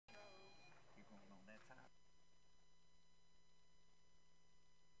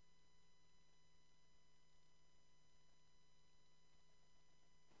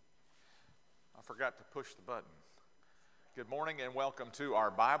forgot to push the button. Good morning and welcome to our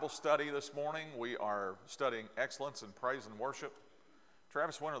Bible study this morning. We are studying excellence in praise and worship.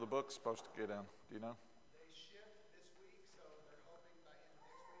 Travis, when are the books supposed to get in? Do you know? They shift this week, so they're hoping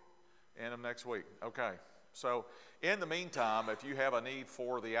by End of next week. Okay. So in the meantime, if you have a need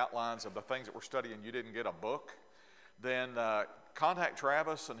for the outlines of the things that we're studying, you didn't get a book, then contact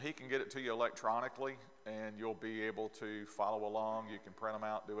Travis and he can get it to you electronically and you'll be able to follow along. You can print them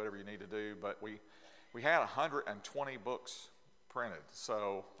out, do whatever you need to do. But we had 120 books printed.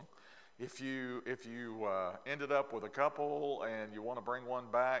 So if you ended up with a couple and you want to bring one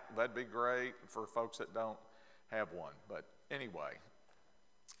back, that'd be great for folks that don't have one. But anyway,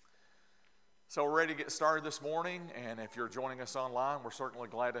 so we're ready to get started this morning, and if you're joining us online, we're certainly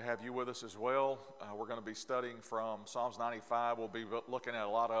glad to have you with us as well. We're going to be studying from Psalms 95. We'll be looking at a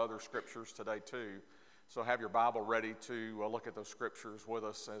lot of other scriptures today too. So have your Bible ready to look at those scriptures with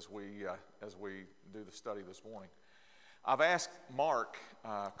us as we do the study this morning. I've asked Mark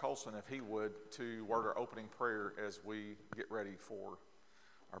Colson if he would to word our opening prayer as we get ready for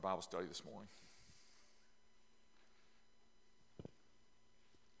our Bible study this morning.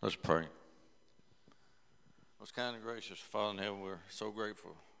 Let's pray. Most kind and gracious Father in heaven, we're so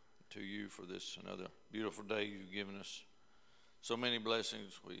grateful to you for this another beautiful day you've given us. So many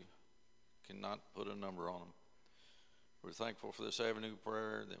blessings, we cannot put a number on them. We're thankful for this avenue of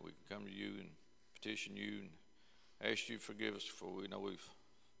prayer that we can come to you and petition you and ask you to forgive us, for we know we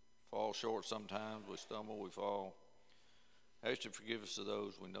fall short sometimes, we stumble, we fall. Ask you to forgive us of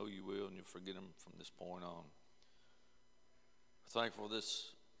those. We know you will, and you'll forget them from this point on. We're thankful for this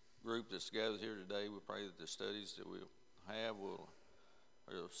group that's gathered here today. We pray that the studies that we'll have will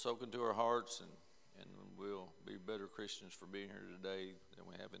soak into our hearts, and we'll be better Christians for being here today than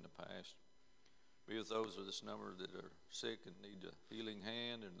we have in the past. Be with those of this number that are sick and need a healing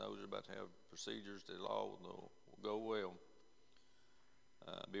hand, and those who are about to have procedures that all will go well.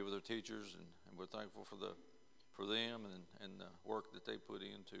 Be with our teachers, and we're thankful for them and the work that they put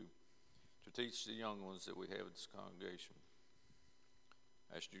in to teach the young ones that we have in this congregation.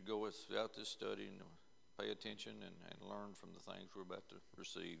 I ask you to go with us throughout this study and pay attention and learn from the things we're about to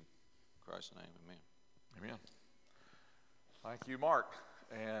receive. In Christ's name, amen. Amen. Thank you, Mark.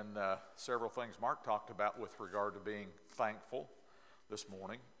 And several things Mark talked about with regard to being thankful this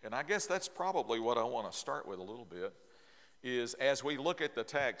morning. And I guess that's probably what I want to start with a little bit, is as we look at the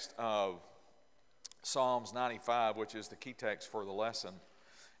text of Psalms 95, which is the key text for the lesson,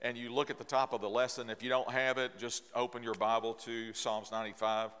 and you look at the top of the lesson. If you don't have it, just open your Bible to Psalms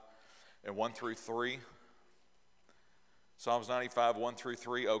 95 and 1 through 3. Psalms 95, 1 through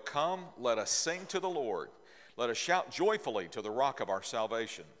 3. Oh, come, let us sing to the Lord. Let us shout joyfully to the rock of our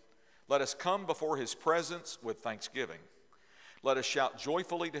salvation. Let us come before his presence with thanksgiving. Let us shout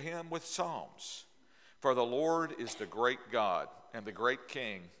joyfully to him with psalms. For the Lord is the great God and the great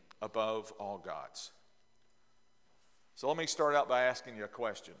King above all gods. So let me start out by asking you a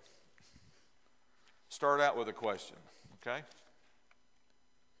question. Start out with a question, okay?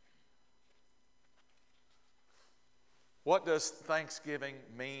 What does Thanksgiving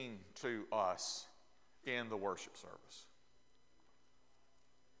mean to us in the worship service?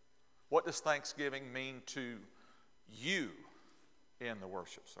 What does Thanksgiving mean to you in the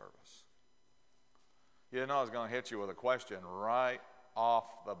worship service? You didn't know I was going to hit you with a question right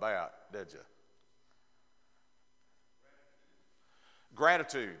off the bat, did you?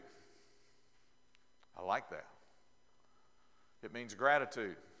 Gratitude. I like that. It means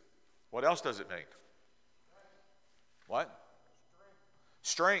gratitude. What else does it mean? What?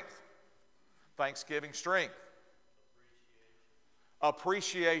 Strength. Thanksgiving, strength.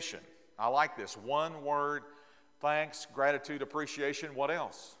 Appreciation. I like this. One word. Thanks, gratitude, appreciation. What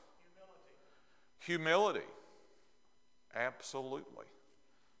else? Humility. Absolutely.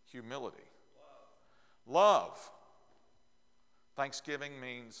 Humility. Love. Thanksgiving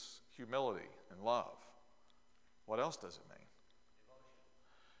means humility and love. What else does it mean?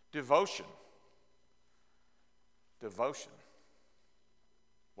 Devotion. Devotion.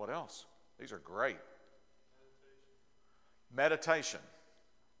 What else? These are great. Meditation.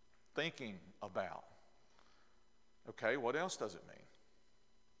 Thinking about. Okay, what else does it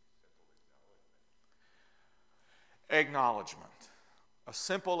mean? Acknowledgement. A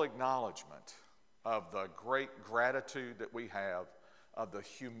simple acknowledgement of the great gratitude that we have, of the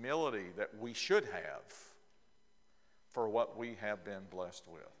humility that we should have for what we have been blessed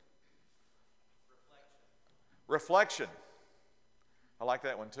with. Reflection. I like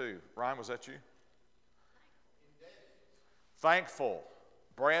that one too. Ryan, was that you? Thankful.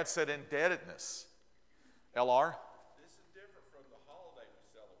 Brad said indebtedness. LR? This is different from the holiday we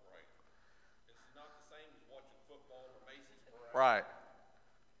celebrate. It's Right.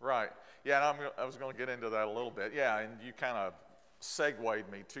 Right. Yeah, and I was going to get into that a little bit. Yeah, and you kind of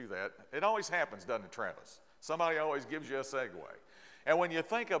segued me to that. It always happens, doesn't it, Travis? Somebody always gives you a segue. And when you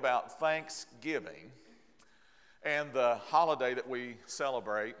think about Thanksgiving and the holiday that we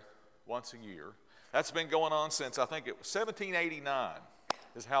celebrate once a year, that's been going on since, I think it was 1789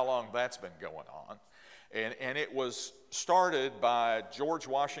 is how long that's been going on. And it was started by George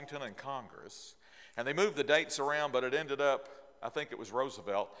Washington and Congress. And they moved the dates around, but it ended up, I think it was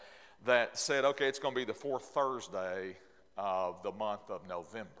Roosevelt, that said, okay, it's going to be the fourth Thursday of the month of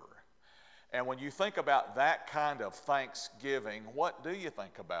November. And when you think about that kind of Thanksgiving, what do you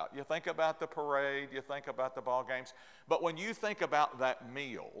think about? You think about the parade, you think about the ball games. But when you think about that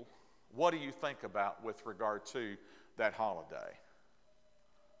meal, what do you think about with regard to that holiday?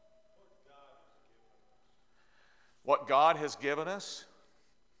 What God has given us?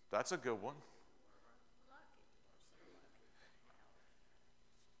 That's a good one.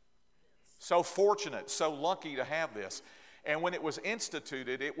 So fortunate, so lucky to have this. And when it was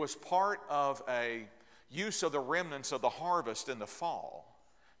instituted, it was part of a use of the remnants of the harvest in the fall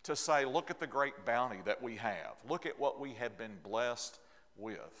to say, look at the great bounty that we have. Look at what we have been blessed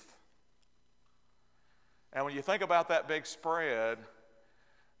with. And when you think about that big spread,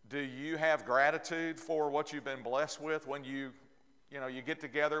 do you have gratitude for what you've been blessed with when you get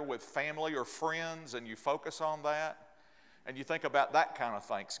together with family or friends and you focus on that? And you think about that kind of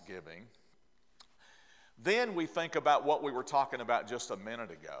Thanksgiving. Then we think about what we were talking about just a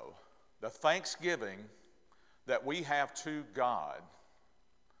minute ago, the thanksgiving that we have to God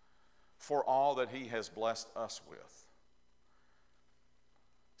for all that He has blessed us with.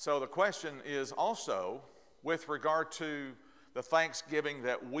 So the question is also, with regard to the thanksgiving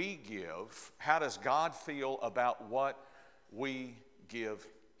that we give, how does God feel about what we give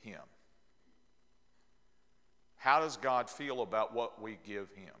Him? How does God feel about what we give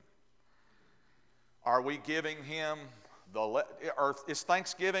Him? Are we giving Him or is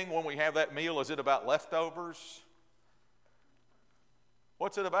Thanksgiving, when we have that meal, is it about leftovers?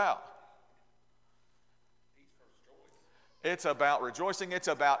 What's it about? It's about rejoicing. It's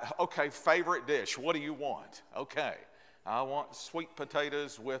about, okay, favorite dish. What do you want? Okay, I want sweet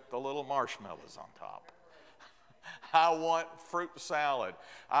potatoes with the little marshmallows on top. I want fruit salad.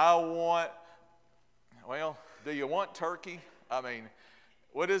 Do you want turkey? I mean,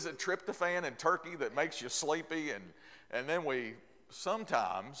 what is it, tryptophan in turkey that makes you sleepy? And then we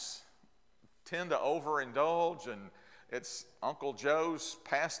sometimes tend to overindulge, and it's Uncle Joe's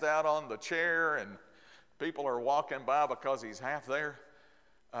passed out on the chair and people are walking by because he's half there.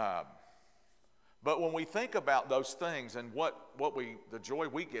 But when we think about those things and the joy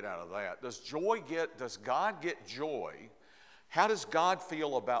we get out of that, does God get joy? How does God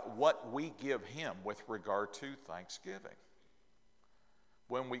feel about what we give Him with regard to Thanksgiving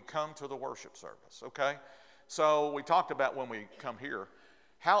when we come to the worship service? Okay, so we talked about when we come here.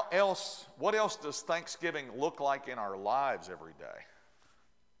 What else does Thanksgiving look like in our lives every day?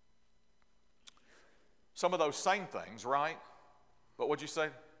 Some of those same things, right? But what'd you say?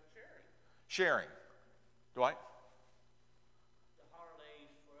 Sharing. Dwight? The holidays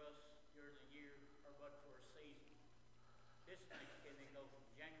for us during the year are but for a season. This Thanksgiving goes from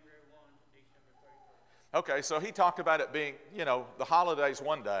January 1 to December 31st. Okay, so he talked about it being, the holidays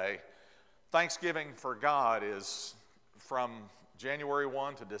one day. Thanksgiving for God is from January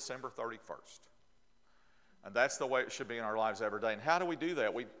 1 to December 31st. And that's the way it should be in our lives every day. And how do we do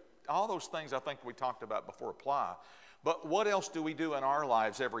that? All those things I think we talked about before apply. But what else do we do in our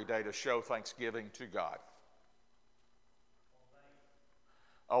lives every day to show thanksgiving to God?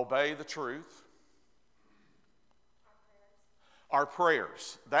 Obey the truth. Our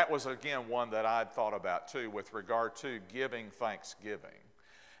prayers. That was, again, one that I'd thought about, too, with regard to giving thanksgiving.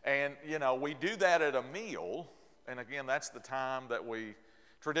 And, we do that at a meal. And, again, that's the time that we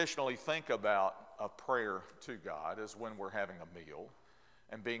traditionally think about a prayer to God, is when we're having a meal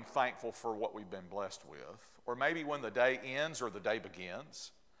and being thankful for what we've been blessed with. Or maybe when the day ends or the day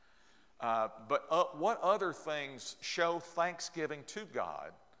begins. But what other things show thanksgiving to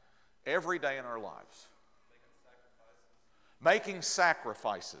God every day in our lives? Making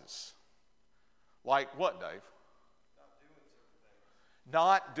sacrifices. Like what, Dave?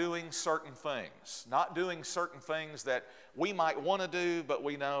 Not doing certain things. Not doing certain things that we might want to do, but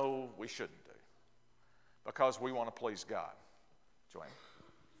we know we shouldn't do. Because we want to please God. Joanne?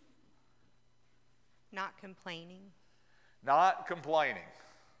 Not complaining. Not complaining.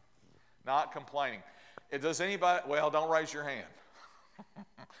 Not complaining. Does anybody, don't raise your hand.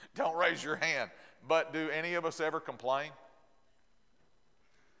 Don't raise your hand. But do any of us ever complain?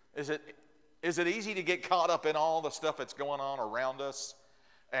 Is it easy to get caught up in all the stuff that's going on around us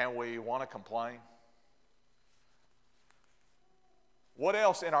and we want to complain? What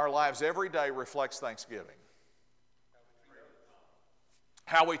else in our lives every day reflects thanksgiving?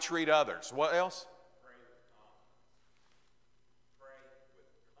 How we treat others. What else?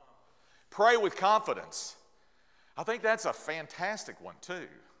 Pray with confidence. I think that's a fantastic one too.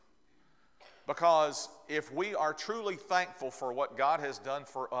 Because if we are truly thankful for what God has done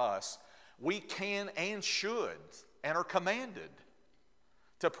for us, we can and should and are commanded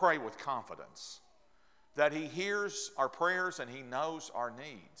to pray with confidence. That He hears our prayers and He knows our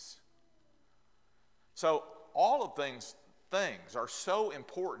needs. So all of things are so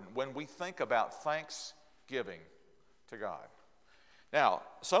important when we think about thanksgiving to God. Now,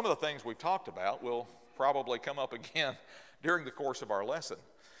 some of the things we've talked about will probably come up again during the course of our lesson.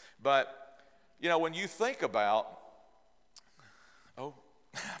 But, you know, when you think about, oh,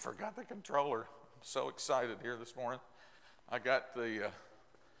 I forgot the controller. I'm so excited here this morning. I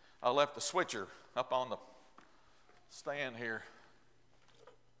left the switcher up on the stand here.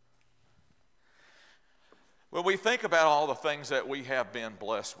 Well, we think about all the things that we have been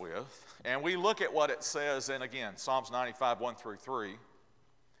blessed with, and we look at what it says in, again, Psalms 95, 1 through 3.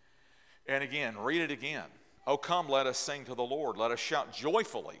 And again, read it again. Oh, come, let us sing to the Lord. Let us shout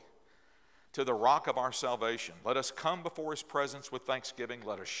joyfully to the rock of our salvation. Let us come before His presence with thanksgiving.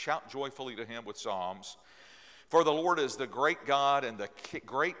 Let us shout joyfully to Him with psalms. For the Lord is the great God and the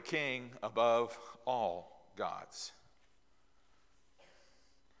great King above all gods.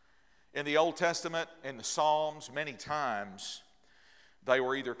 In the Old Testament, in the Psalms, many times they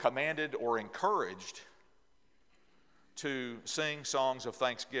were either commanded or encouraged to sing songs of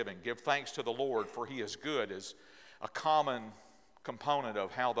thanksgiving. Give thanks to the Lord, for He is good, is a common component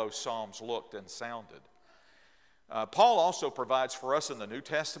of how those psalms looked and sounded. Paul also provides for us in the New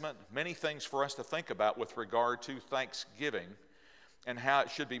Testament many things for us to think about with regard to thanksgiving and how it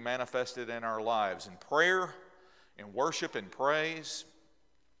should be manifested in our lives. In prayer, in worship and praise,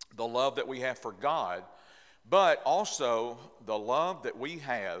 the love that we have for God, but also the love that we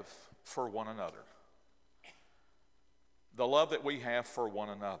have for one another. The love that we have for one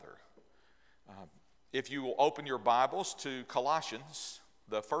another. If you will open your Bibles to Colossians,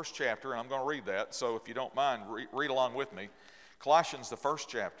 the first chapter, and I'm going to read that, so if you don't mind, read along with me. Colossians, the first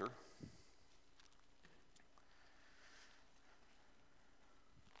chapter.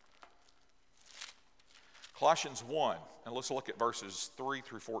 Colossians 1, and let's look at verses 3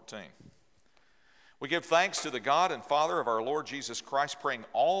 through 14. We give thanks to the God and Father of our Lord Jesus Christ, praying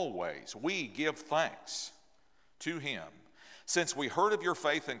always. We give thanks to Him, since we heard of your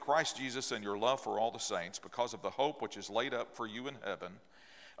faith in Christ Jesus and your love for all the saints, because of the hope which is laid up for you in heaven,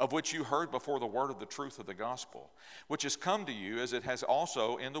 of which you heard before the word of the truth of the gospel, which has come to you as it has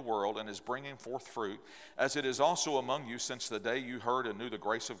also in the world and is bringing forth fruit, as it is also among you since the day you heard and knew the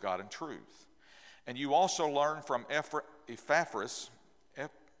grace of God in truth. And you also learned from Epaphras,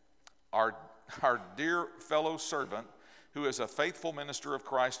 our dear fellow servant, who is a faithful minister of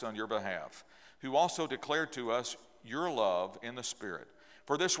Christ on your behalf, who also declared to us your love in the Spirit.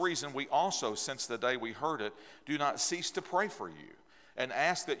 For this reason, we also, since the day we heard it, do not cease to pray for you and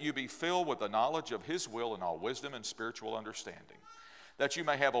ask that you be filled with the knowledge of His will in all wisdom and spiritual understanding, that you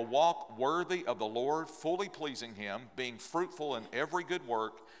may have a walk worthy of the Lord, fully pleasing Him, being fruitful in every good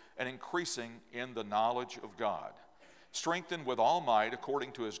work and increasing in the knowledge of God, strengthened with all might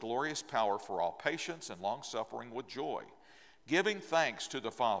according to His glorious power for all patience and long-suffering with joy, giving thanks to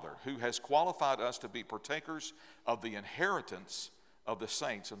the Father who has qualified us to be partakers of the inheritance of the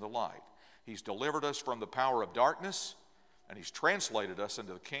saints in the light. He's delivered us from the power of darkness, and He's translated us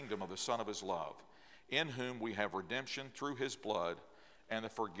into the kingdom of the Son of His love, in whom we have redemption through His blood and the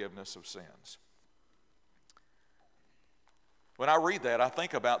forgiveness of sins. When I read that, I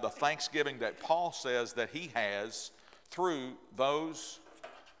think about the thanksgiving that Paul says that he has through those,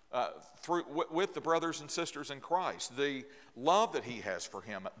 with the brothers and sisters in Christ, the love that he has for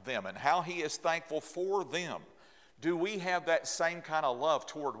them, and how he is thankful for them. Do we have that same kind of love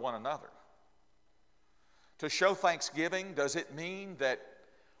toward one another? To show thanksgiving, does it mean that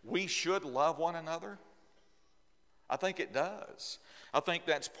we should love one another? I think it does. I think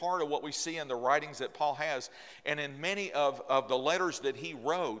that's part of what we see in the writings that Paul has. And in many of the letters that he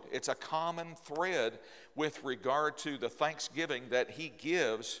wrote, it's a common thread with regard to the thanksgiving that he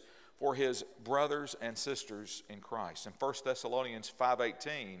gives for his brothers and sisters in Christ. In 1 Thessalonians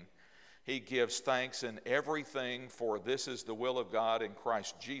 5:18, he gives thanks in everything, for this is the will of God in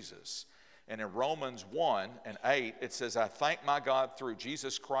Christ Jesus. And in Romans 1:8, it says, I thank my God through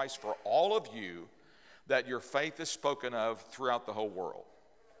Jesus Christ for all of you, that your faith is spoken of throughout the whole world.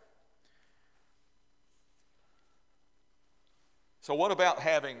 So what about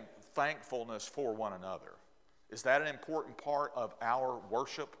having thankfulness for one another? Is that an important part of our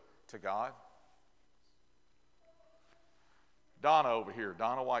worship to God? Donna over here,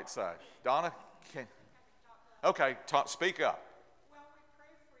 Donna Whiteside. Donna, okay, speak up. Well, we pray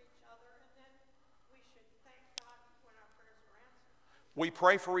for each other, and then we should thank God when our prayers are answered. We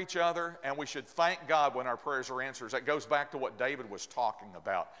pray for each other, and we should thank God when our prayers are answered. That goes back to what David was talking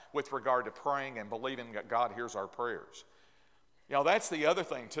about with regard to praying and believing that God hears our prayers. You know, that's the other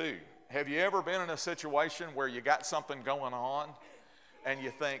thing too. Have you ever been in a situation where you got something going on and you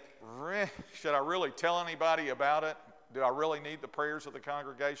think, should I really tell anybody about it? Do I really need the prayers of the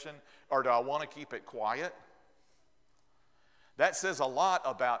congregation, or do I want to keep it quiet? That says a lot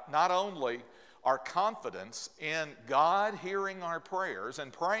about not only our confidence in God hearing our prayers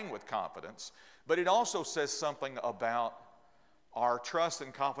and praying with confidence, but it also says something about our trust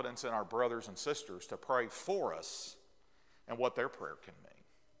and confidence in our brothers and sisters to pray for us and what their prayer can mean.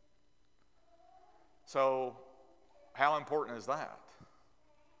 So, how important is that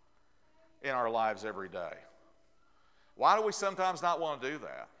in our lives every day? Why do we sometimes not want to do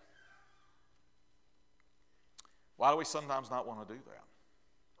that? Why do we sometimes not want to do that?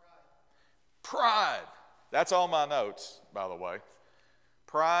 Pride. That's all my notes, by the way.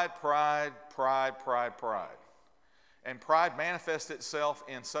 Pride, pride, pride, pride, pride. And pride manifests itself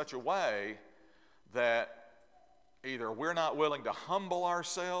in such a way that either we're not willing to humble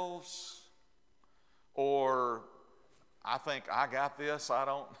ourselves, or I think I got this, I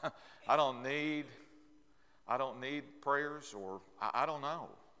don't need prayers, or I don't know.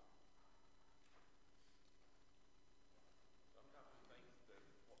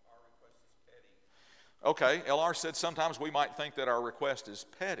 Okay, LR said sometimes we might think that our request is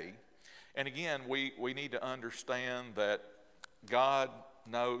petty. And again, we need to understand that God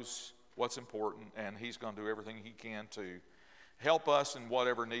knows what's important, and He's going to do everything He can to help us in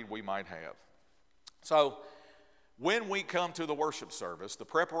whatever need we might have. So, when we come to the worship service, the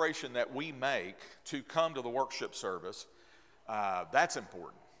preparation that we make to come to the worship service, that's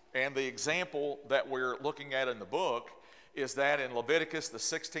important. And the example that we're looking at in the book is that in Leviticus, the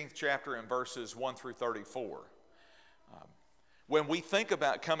 16th chapter, in verses 1 through 34. When we think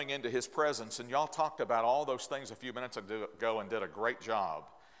about coming into His presence, and y'all talked about all those things a few minutes ago and did a great job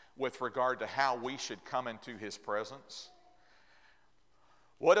with regard to how we should come into His presence.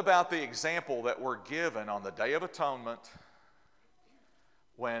 What about the example that we're given on the Day of Atonement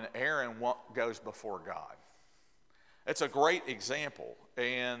when Aaron goes before God? It's a great example,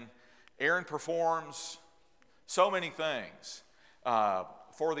 and Aaron performs so many things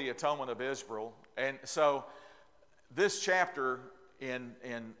for the atonement of Israel. And so this chapter in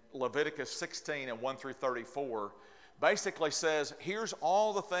Leviticus 16 and 1 through 34 basically says, here's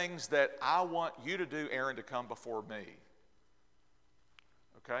all the things that I want you to do, Aaron, to come before me.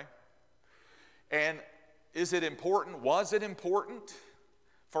 Okay? And is it important? Was it important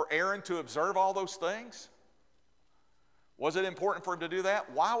for Aaron to observe all those things? Was it important for him to do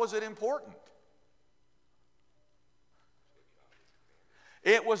that? Why was it important?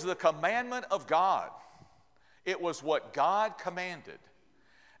 It was the commandment of God. It was what God commanded.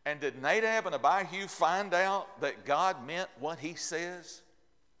 And did Nadab and Abihu find out that God meant what He says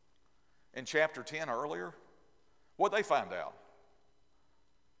in chapter 10 earlier? What did they find out?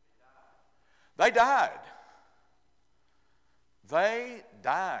 They died. They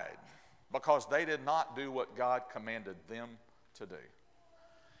died because they did not do what God commanded them to do.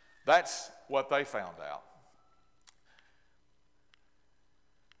 That's what they found out.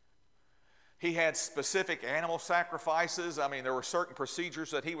 He had specific animal sacrifices. I mean, there were certain procedures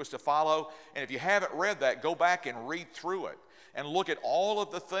that he was to follow. And if you haven't read that, go back and read through it and look at all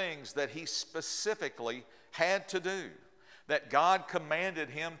of the things that he specifically had to do, that God commanded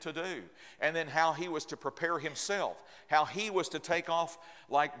him to do, and then how he was to prepare himself, how he was to take off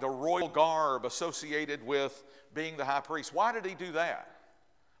like the royal garb associated with being the high priest. Why did he do that?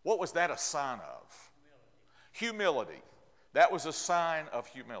 What was that a sign of? Humility. That was a sign of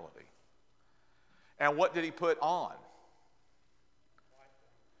humility. And what did he put on?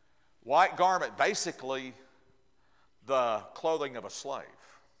 White garment, basically the clothing of a slave,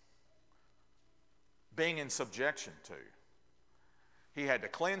 being in subjection to. He had to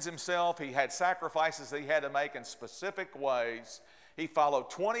cleanse himself. He had sacrifices that he had to make in specific ways. He followed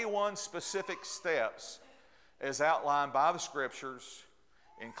 21 specific steps as outlined by the Scriptures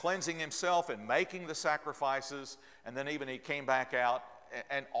in cleansing himself and making the sacrifices, and then even he came back out.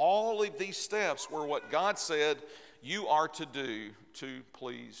 And all of these steps were what God said you are to do to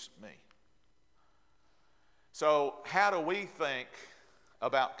please me. So how do we think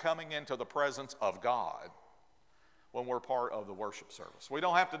about coming into the presence of God when we're part of the worship service. We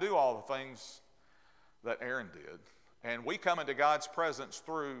don't have to do all the things that Aaron did. And we come into God's presence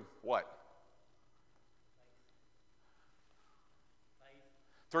through what?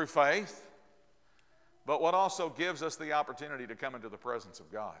 Through faith. But what also gives us the opportunity to come into the presence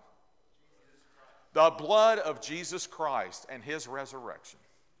of God? The blood of Jesus Christ and his resurrection.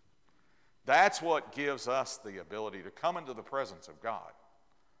 That's what gives us the ability to come into the presence of God.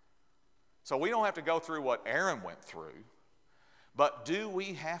 So we don't have to go through what Aaron went through, but do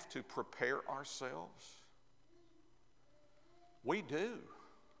we have to prepare ourselves? We do.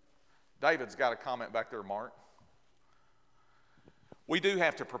 David's got a comment back there, Mark. We do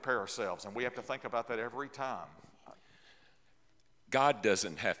have to prepare ourselves, and we have to think about that every time. God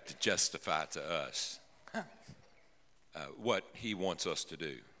doesn't have to justify to us what he wants us to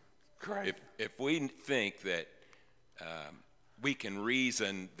do. Great. If we think that we can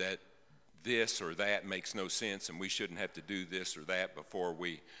reason that this or that makes no sense and we shouldn't have to do this or that before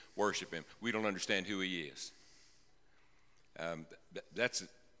we worship him, we don't understand who he is. That's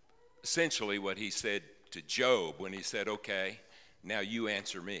essentially what he said to Job when he said, okay, now you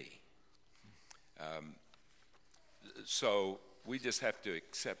answer me. So we just have to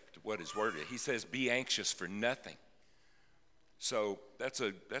accept what his word is. He says, be anxious for nothing. So that's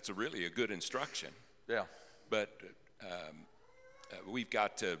really a good instruction. Yeah. But we've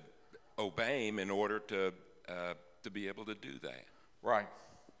got to obey him in order to be able to do that. Right.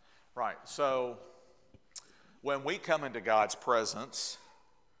 Right. So when we come into God's presence,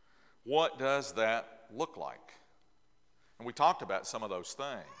 what does that look like? And we talked about some of those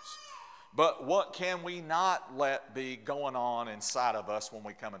things. But what can we not let be going on inside of us when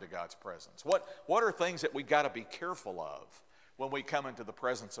we come into God's presence? What are things that we got to be careful of when we come into the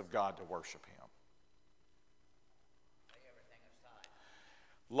presence of God to worship him?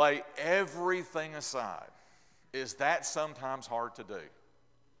 Lay everything aside. Is that sometimes hard to do?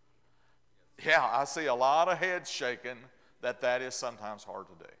 Yeah, I see a lot of heads shaking that is sometimes hard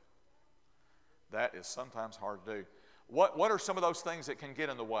to do. That is sometimes hard to do. What are some of those things that can get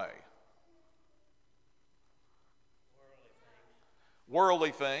in the way?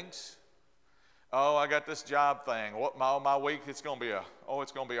 Worldly things. Oh, I got this job thing. What my week? It's going to be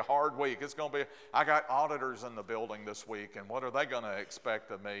a hard week. I got auditors in the building this week, and what are they going to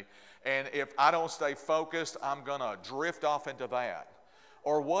expect of me? And if I don't stay focused, I'm going to drift off into that.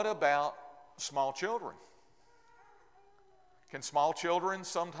 Or what about small children? Can small children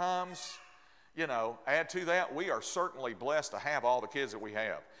sometimes, add to that? We are certainly blessed to have all the kids that we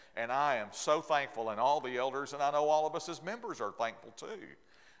have. And I am so thankful, and all the elders, and I know all of us as members are thankful too.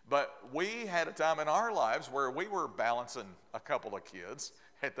 But we had a time in our lives where we were balancing a couple of kids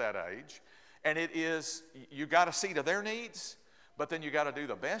at that age. And it is, you got to see to their needs, but then you got to do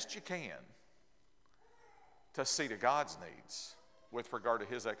the best you can to see to God's needs with regard to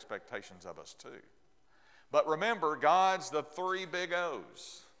his expectations of us too. But remember, God's the three big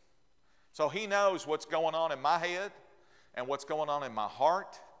O's. So he knows what's going on in my head and what's going on in my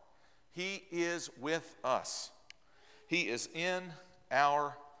heart. He is with us. He is in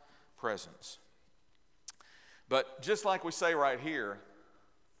our presence. But just like we say right here,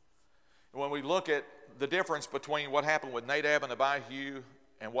 when we look at the difference between what happened with Nadab and Abihu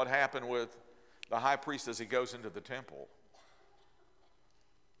and what happened with the high priest as he goes into the temple,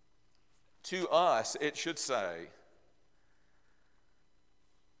 to us it should say,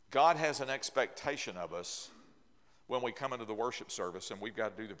 God has an expectation of us when we come into the worship service, and we've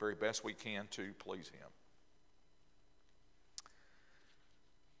got to do the very best we can to please him.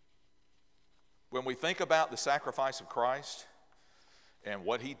 When we think about the sacrifice of Christ and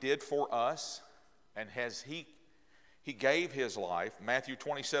what he did for us, and as he gave his life, Matthew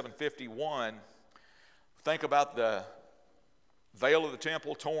 27:51, think about the veil of the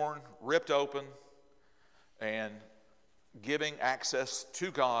temple torn, ripped open, and giving access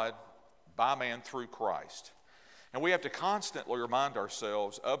to God by man through Christ. And we have to constantly remind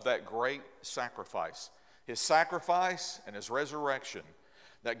ourselves of that great sacrifice, his sacrifice and his resurrection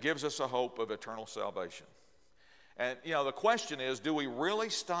that gives us a hope of eternal salvation. And, the question is, do we really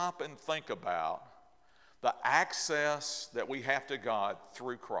stop and think about the access that we have to God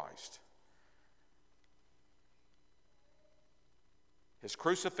through Christ? His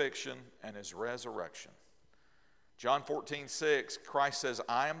crucifixion and his resurrection. John 14:6, Christ says,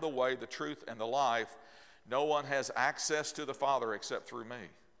 I am the way, the truth, and the life. No one has access to the Father except through me.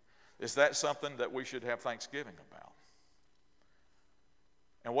 Is that something that we should have thanksgiving about?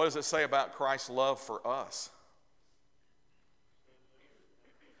 And what does it say about Christ's love for us?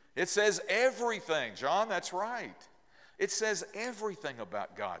 It says everything, John, that's right. It says everything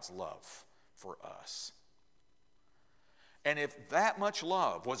about God's love for us. And if that much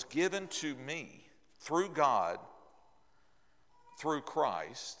love was given to me through God, through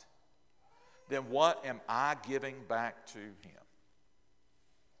Christ, then what am I giving back to him?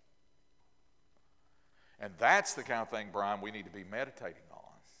 And that's the kind of thing, Brian, we need to be meditating on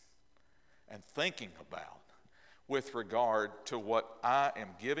and thinking about with regard to what I am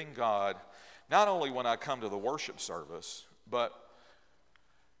giving God, not only when I come to the worship service, but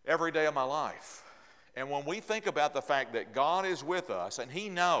every day of my life. And when we think about the fact that God is with us and he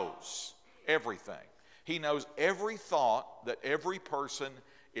knows everything, he knows every thought that every person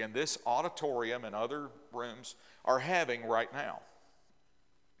in this auditorium and other rooms are having right now.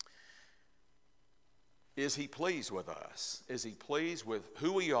 Is he pleased with us? Is he pleased with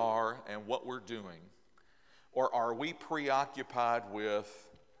who we are and what we're doing? Or are we preoccupied with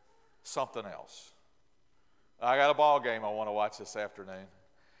something else? I got a ball game I want to watch this afternoon.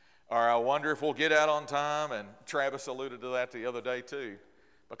 Or I wonder if we'll get out on time, and Travis alluded to that the other day too,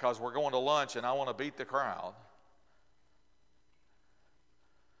 because we're going to lunch and I want to beat the crowd.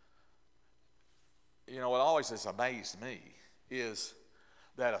 You know, what always has amazed me is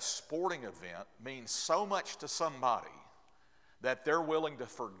that a sporting event means so much to somebody that they're willing to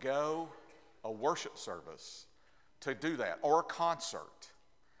forgo a worship service to do that, or a concert.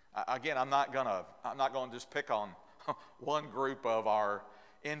 Again, I'm not going to just pick on one group of our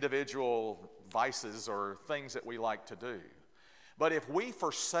individual vices or things that we like to do. But if we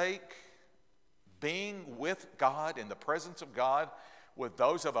forsake being with God, in the presence of God, with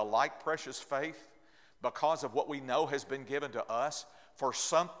those of a like precious faith, because of what we know has been given to us, for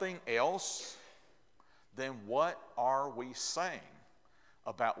something else, then what are we saying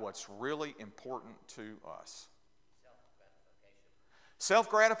about what's really important to us?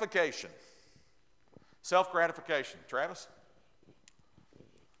 Self-gratification. Self-gratification. Travis?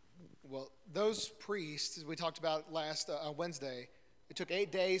 Well, those priests, as we talked about last Wednesday, it took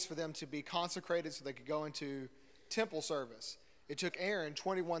 8 days for them to be consecrated so they could go into temple service. It took Aaron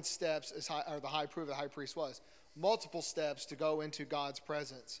 21 steps, or the high priest was, multiple steps to go into God's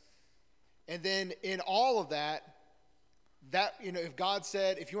presence. And then in all of that, if God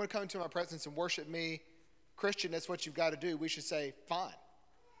said, if you want to come into my presence and worship me, Christian, that's what you've got to do, we should say, fine.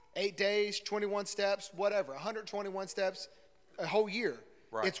 8 days, 21 steps, whatever, 121 steps, a whole year.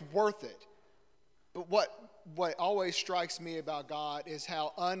 Right. It's worth it. But what always strikes me about God is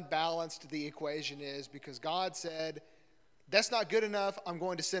how unbalanced the equation is, because God said, that's not good enough. I'm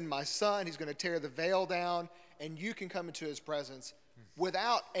going to send my son. He's going to tear the veil down, and you can come into his presence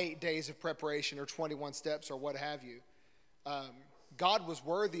without 8 days of preparation or 21 steps or what have you. God was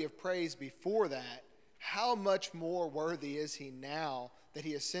worthy of praise before that. How much more worthy is he now that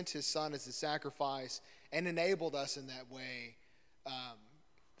he has sent his son as a sacrifice and enabled us in that way?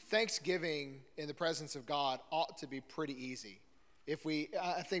 Thanksgiving in the presence of God ought to be pretty easy.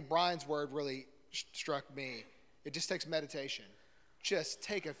 I think Brian's word really struck me. It just takes meditation. Just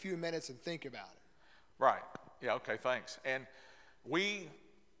take a few minutes and think about it. Right. Yeah, okay, thanks. And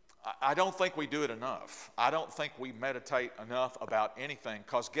I don't think we do it enough. I don't think we meditate enough about anything,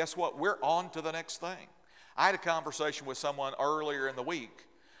 because guess what? We're on to the next thing. I had a conversation with someone earlier in the week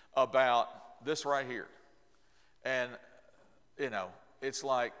about this right here. And, it's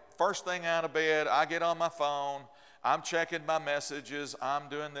like first thing out of bed, I get on my phone, I'm checking my messages, I'm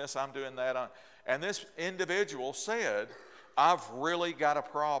doing this, I'm doing that. And this individual said, I've really got a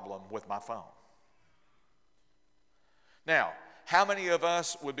problem with my phone. Now, how many of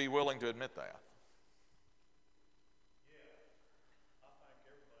us would be willing to admit that?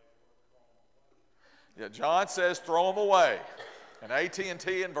 Yeah, John says throw them away. And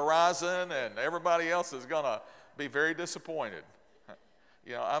AT&T and Verizon and everybody else is going to be very disappointed.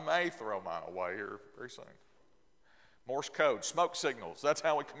 I may throw mine away here very soon. Morse code, smoke signals. That's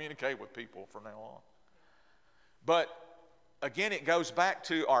how we communicate with people from now on. But again, it goes back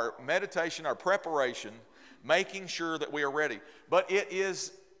to our meditation, our preparation, making sure that we are ready. But it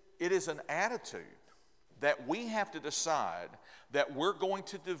is an attitude that we have to decide that we're going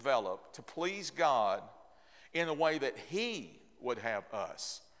to develop to please God in a way that he would have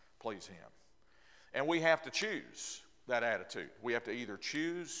us please him. And we have to choose that attitude. We have to either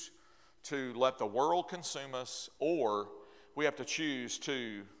choose to let the world consume us, or we have to choose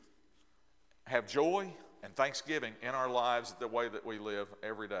to have joy and thanksgiving in our lives the way that we live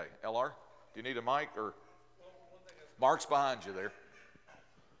every day. LR, do you need a mic? Or Mark's behind you there.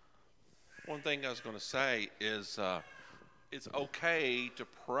 One thing I was going to say is it's okay to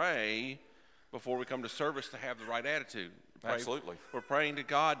pray before we come to service to have the right attitude. Absolutely. We're praying to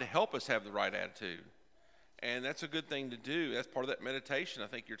God to help us have the right attitude. And that's a good thing to do. That's part of that meditation I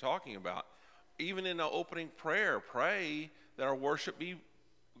think you're talking about. even in the opening prayer, pray that our worship be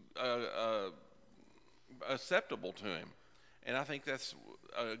acceptable to him. And I think that's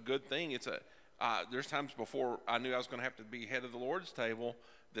a good thing. There's times before I knew I was going to have to be head of the Lord's table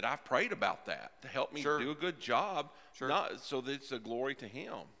that I've prayed about that to help me do a good job, so that it's a glory to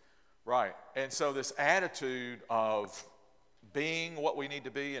him. Right. And so this attitude of being what we need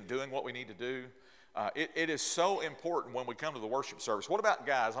to be and doing what we need to do, it is so important when we come to the worship service. What about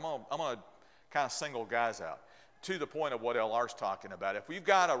guys? I'm gonna kind of single guys out to the point of what LR's talking about. If we've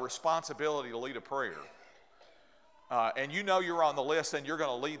got a responsibility to lead a prayer, and you know you're on the list and you're going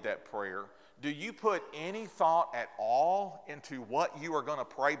to lead that prayer, do you put any thought at all into what you are going to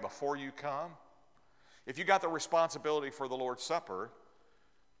pray before you come? If you got the responsibility for the Lord's Supper,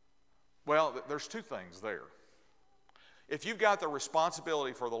 well, there's two things there. If you've got the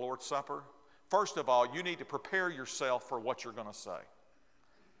responsibility for the Lord's Supper, first of all, you need to prepare yourself for what you're going to say.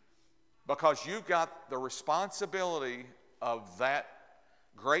 Because you've got the responsibility of that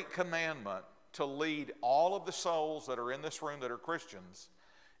great commandment to lead all of the souls that are in this room that are Christians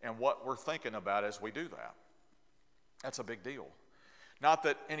and what we're thinking about as we do that. That's a big deal. Not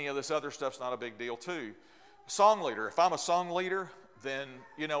that any of this other stuff's not a big deal too. Song leader, if I'm a song leader, then,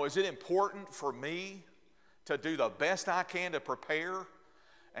 is it important for me to do the best I can to prepare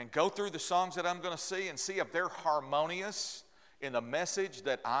and go through the songs that I'm going to see and see if they're harmonious in the message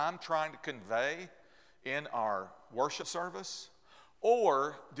that I'm trying to convey in our worship service?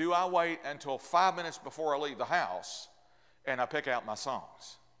 Or do I wait until 5 minutes before I leave the house and I pick out my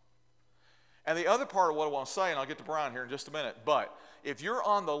songs? And the other part of what I want to say, and I'll get to Brian here in just a minute, but if you're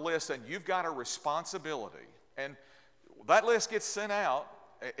on the list and you've got a responsibility, and that list gets sent out,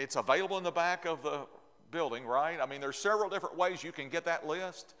 it's available in the back of the building, right? I mean, there's several different ways you can get that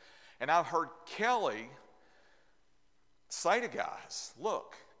list. And I've heard Kelly say to guys,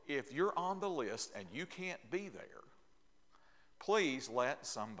 look, if you're on the list and you can't be there, please let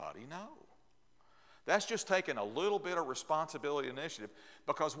somebody know. That's just taking a little bit of responsibility and initiative,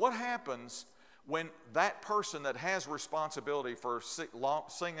 because what happens when that person that has responsibility for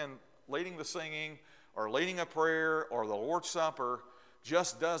singing, leading the singing, or leading a prayer, or the Lord's Supper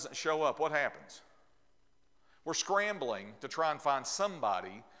just doesn't show up? What happens? We're scrambling to try and find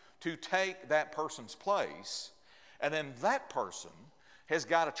somebody to take that person's place, and then that person has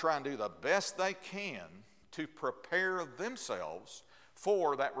got to try and do the best they can to prepare themselves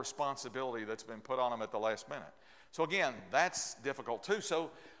for that responsibility that's been put on them at the last minute. So again, that's difficult too. So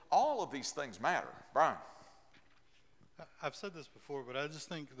all of these things matter. Brian. I've said this before, but I just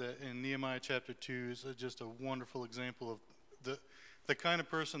think that in Nehemiah chapter 2 is just a wonderful example of the kind of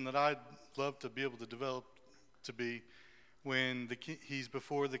person that I'd love to be able to develop to be. When he's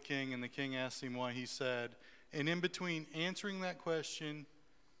before the king and the king asks him why he's sad, and in between answering that question,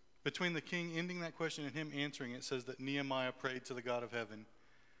 between the king ending that question and him answering, it says that Nehemiah prayed to the God of heaven.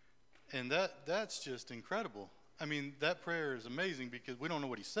 And that's just incredible. I mean, that prayer is amazing because we don't know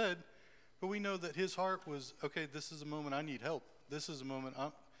what he said, but we know that his heart was, okay, this is a moment I need help. This is a moment,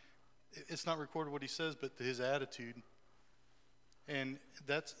 it's not recorded what he says, but his attitude. And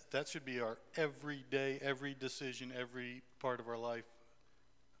that should be our every day, every decision, every part of our life,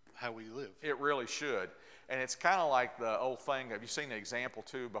 how we live. It really should. And it's kind of like the old thing, have you seen the example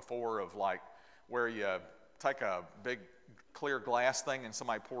too before of like where you take a big clear glass thing and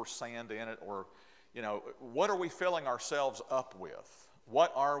somebody pours sand in it? Or, what are we filling ourselves up with?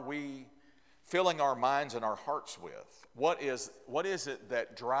 What are we filling our minds and our hearts with? What is it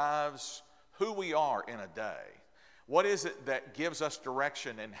that drives who we are in a day? What is it that gives us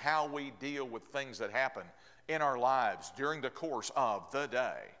direction in how we deal with things that happen in our lives during the course of the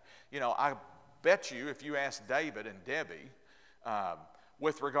day? I bet you if you ask David and Debbie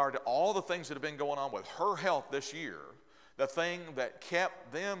with regard to all the things that have been going on with her health this year, the thing that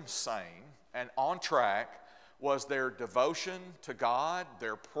kept them sane and on track was their devotion to God,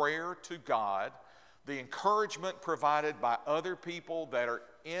 their prayer to God, the encouragement provided by other people that are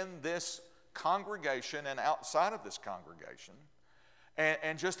in this congregation and outside of this congregation,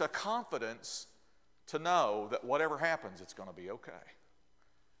 and just a confidence to know that whatever happens, it's going to be okay.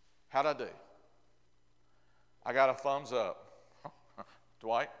 How'd I do? I got a thumbs up.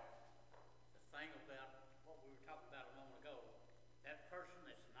 Dwight? The thing about what we were talking about a moment ago, that person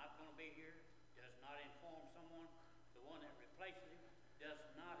that's not going to be here does not inform someone. The one that replaces him does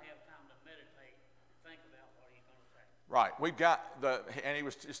not have time to meditate and think about what he's going to say. Right. We've got and he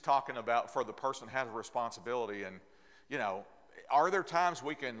was just talking about for the person who has a responsibility, and, are there times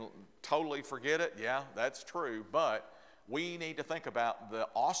we can totally forget it? Yeah, that's true. But we need to think about the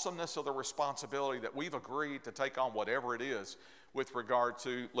awesomeness of the responsibility that we've agreed to take on, whatever it is. with regard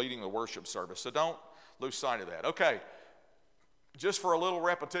to leading the worship service. So don't lose sight of that. Okay, just for a little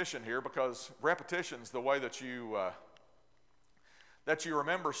repetition here, because repetition's the way that you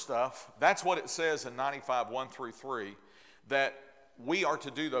remember stuff. That's what it says in 95, 1 through 3, that we are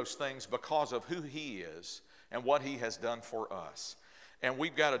to do those things because of who He is and what He has done for us. And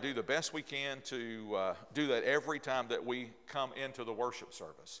we've got to do the best we can to do that every time that we come into the worship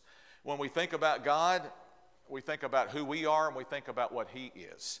service. When we think about God, we think about who we are, and we think about what He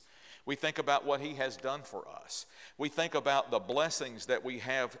is. We think about what He has done for us. We think about the blessings that we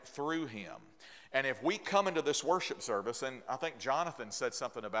have through Him. And if we come into this worship service, and I think Jonathan said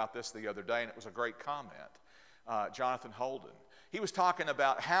something about this the other day, and it was a great comment, Jonathan Holden. He was talking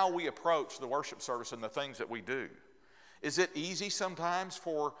about how we approach the worship service and the things that we do. Is it easy sometimes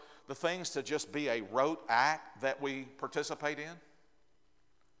for the things to just be a rote act that we participate in?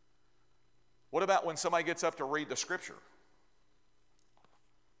 What about when somebody gets up to read the scripture?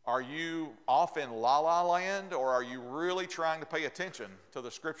 Are you off in la-la land, or are you really trying to pay attention to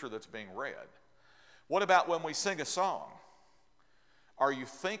the scripture that's being read? What about when we sing a song? Are you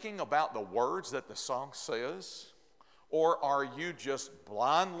thinking about the words that the song says, or are you just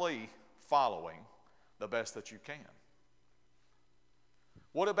blindly following the best that you can?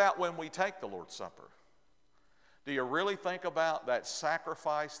 What about when we take the Lord's Supper? Do you really think about that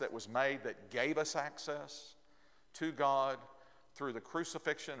sacrifice that was made that gave us access to God through the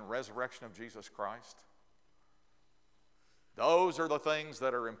crucifixion and resurrection of Jesus Christ? Those are the things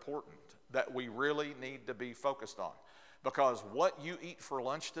that are important, that we really need to be focused on. Because what you eat for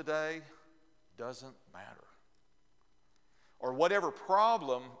lunch today doesn't matter. Or whatever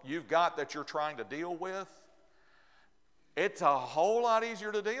problem you've got that you're trying to deal with, it's a whole lot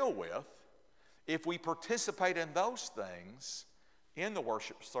easier to deal with if we participate in those things in the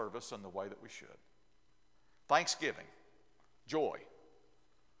worship service in the way that we should. Thanksgiving, joy,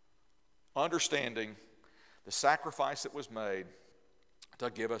 understanding the sacrifice that was made to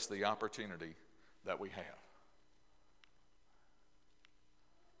give us the opportunity that we have.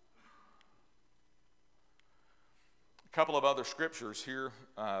 A couple of other scriptures here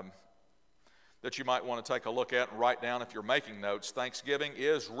that you might want to take a look at and write down if you're making notes. Thanksgiving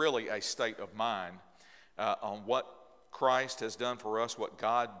is really a state of mind on what Christ has done for us, what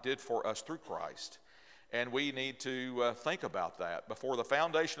God did for us through Christ. And we need to think about that. Before the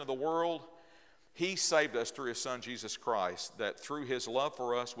foundation of the world, He saved us through His Son, Jesus Christ, that through His love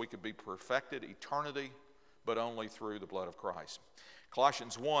for us, we could be perfected eternity, but only through the blood of Christ.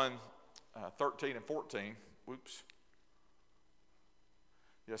 Colossians 1, 13 and 14. Whoops.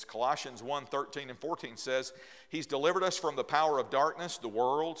 Yes, Colossians 1, 13 and 14 says, He's delivered us from the power of darkness, the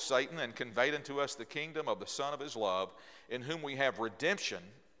world, Satan, and conveyed unto us the kingdom of the Son of His love, in whom we have redemption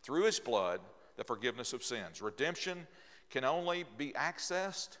through His blood, the forgiveness of sins. Redemption can only be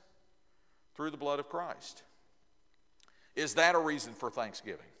accessed through the blood of Christ. Is that a reason for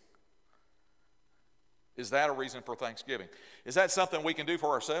thanksgiving? Is that a reason for thanksgiving? Is that something we can do for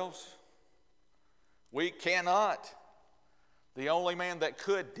ourselves? We cannot. The only man that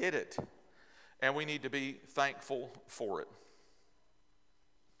could did it, and we need to be thankful for it.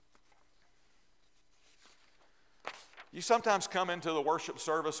 You sometimes come into the worship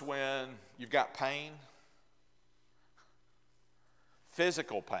service when you've got pain,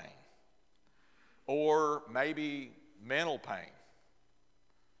 physical pain, or maybe mental pain.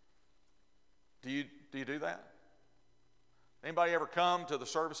 Do you do that? Anybody ever come to the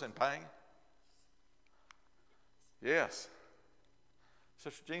service in pain? Yes.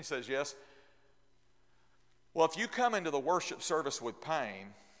 Sister Jean says yes. Well, if you come into the worship service with pain,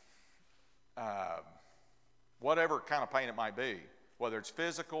 whatever kind of pain it might be, whether it's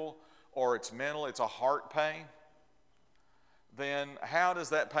physical or it's mental, it's a heart pain, then how does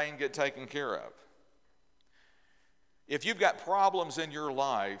that pain get taken care of? If you've got problems in your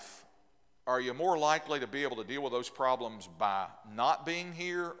life, are you more likely to be able to deal with those problems by not being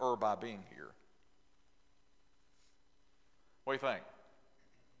here or by being here? What do you think?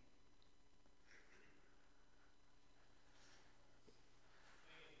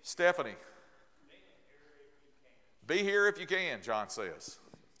 Stephanie. Be here if you can, John says.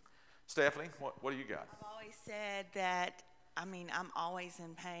 Stephanie, what do you got? I've always said that, I'm always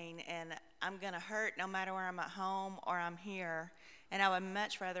in pain, and I'm going to hurt no matter where I'm at home or I'm here. And I would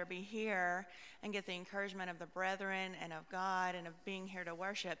much rather be here and get the encouragement of the brethren and of God and of being here to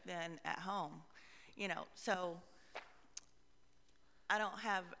worship than at home. So I don't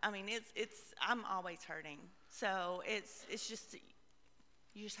have, I'm always hurting. So it's just,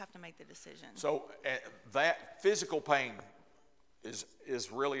 you just have to make the decision. So that physical pain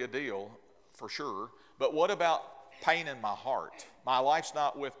is really a deal for sure. But what about pain in my heart. My life's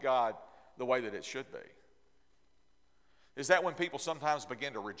not with God the way that it should be. Is that when people sometimes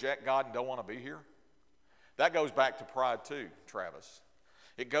begin to reject God and don't want to be here? That goes back to pride too, Travis.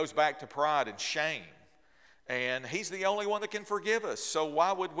 It goes back to pride and shame. And He's the only one that can forgive us. So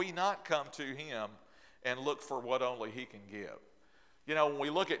why would we not come to Him and look for what only He can give? You know, when we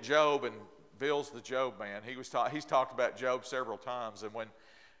look at Job, and Bill's the Job man, he's talked about Job several times. And when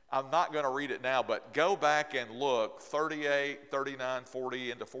I'm not going to read it now, but go back and look 38, 39,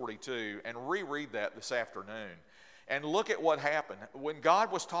 40 into 42 and reread that this afternoon. And look at what happened. When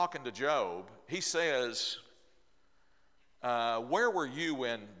God was talking to Job, He says, where were you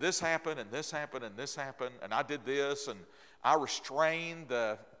when this happened and this happened and this happened and I did this and I restrained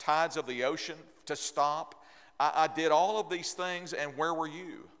the tides of the ocean to stop? I did all of these things, and where were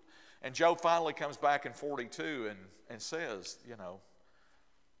you? And Job finally comes back in 42 and says, you know,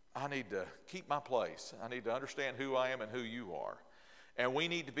 I need to keep my place. I need to understand who I am and who you are. And we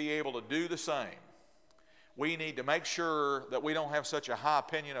need to be able to do the same. We need to make sure that we don't have such a high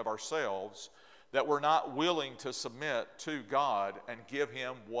opinion of ourselves that we're not willing to submit to God and give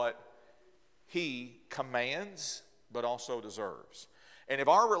Him what He commands but also deserves. And if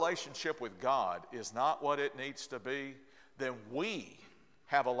our relationship with God is not what it needs to be, then we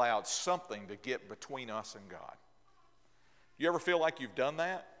have allowed something to get between us and God. You ever feel like you've done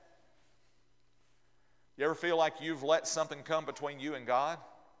that? You ever feel like you've let something come between you and God?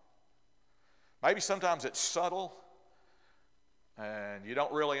 Maybe sometimes it's subtle and you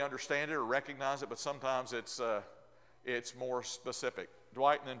don't really understand it or recognize it, but sometimes it's more specific.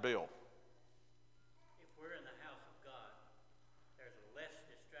 Dwight and then Bill. If we're in the house of God, there's less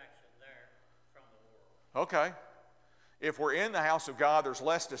distraction there from the world. Okay. If we're in the house of God, there's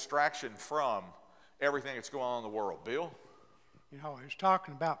less distraction from everything that's going on in the world. Bill? You know, he was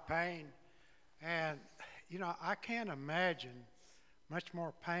talking about pain, and, you know, I can't imagine much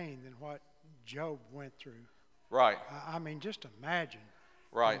more pain than what Job went through. Right. I mean, just imagine.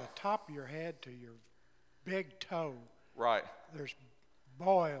 Right. From the top of your head to your big toe. Right. There's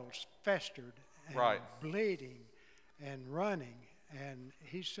boils festered and right. bleeding and running, and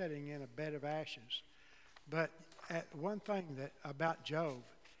he's sitting in a bed of ashes. But one thing that about Job,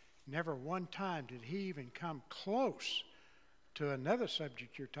 never one time did he even come close to another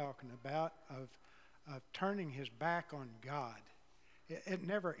subject you're talking about of turning his back on God. It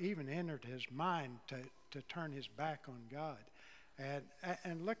never even entered his mind to turn his back on God.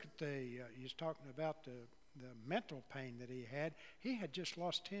 And look at he's talking about the mental pain that he had. He had just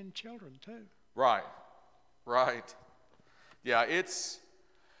lost 10 children too. Right, right. Yeah,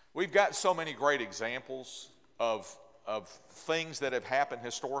 we've got so many great examples of things that have happened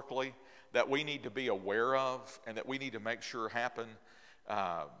historically that we need to be aware of and that we need to make sure happen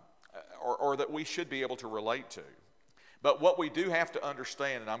or that we should be able to relate to. But what we do have to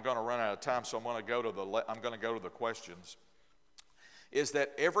understand, and I'm going to run out of time, so I'm going to go to the questions, is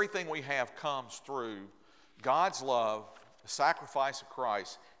that everything we have comes through God's love, the sacrifice of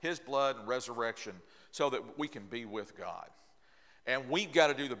Christ, His blood and resurrection, so that we can be with God. And we've got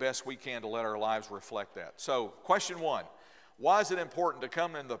to do the best we can to let our lives reflect that. So, question 1, why is it important to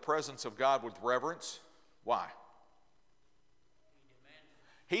come into the presence of God with reverence? Why?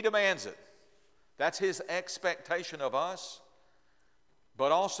 He demands it. That's His expectation of us,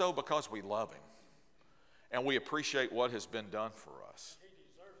 but also because we love Him and we appreciate what has been done for us.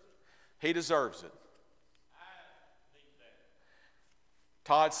 He deserves it.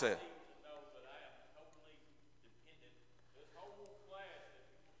 Todd said.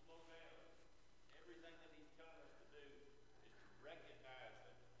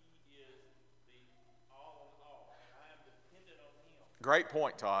 Great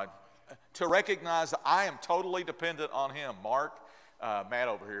point, Todd. To recognize that I am totally dependent on Him. Mark, Matt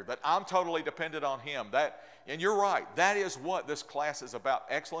over here, that I'm totally dependent on Him. And you're right, that is what this class is about,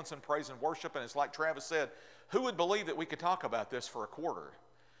 excellence in praise and worship. And it's like Travis said, who would believe that we could talk about this for a quarter?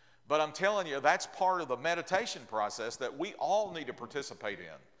 But I'm telling you, that's part of the meditation process that we all need to participate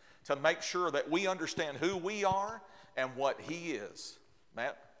in to make sure that we understand who we are and what He is.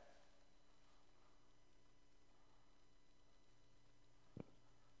 Matt?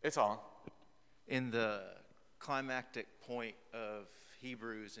 It's on. In the climactic point of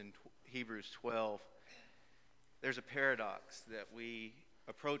Hebrews, in Hebrews 12, there's a paradox that we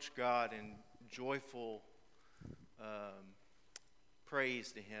approach God in joyful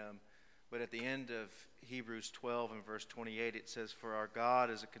praise to Him, but at the end of Hebrews 12 and verse 28, it says, "For our God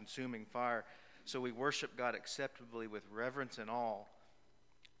is a consuming fire, so we worship God acceptably with reverence and awe.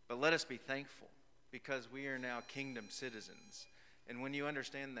 But let us be thankful, because we are now kingdom citizens." And when you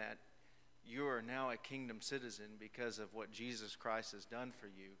understand that, you are now a kingdom citizen because of what Jesus Christ has done for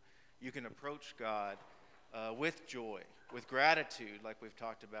you. You can approach God with joy, with gratitude, like we've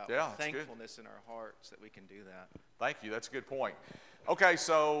talked about, Yeah, with that's good. thankfulness in our hearts that we can do that. Thank you. That's a good point. Okay,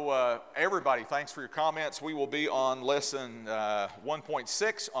 so everybody, thanks for your comments. We will be on lesson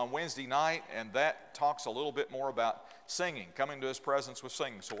 1.6 on Wednesday night, and that talks a little bit more about singing, coming to His presence with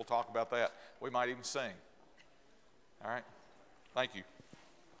singing. So we'll talk about that. We might even sing. All right. Thank you.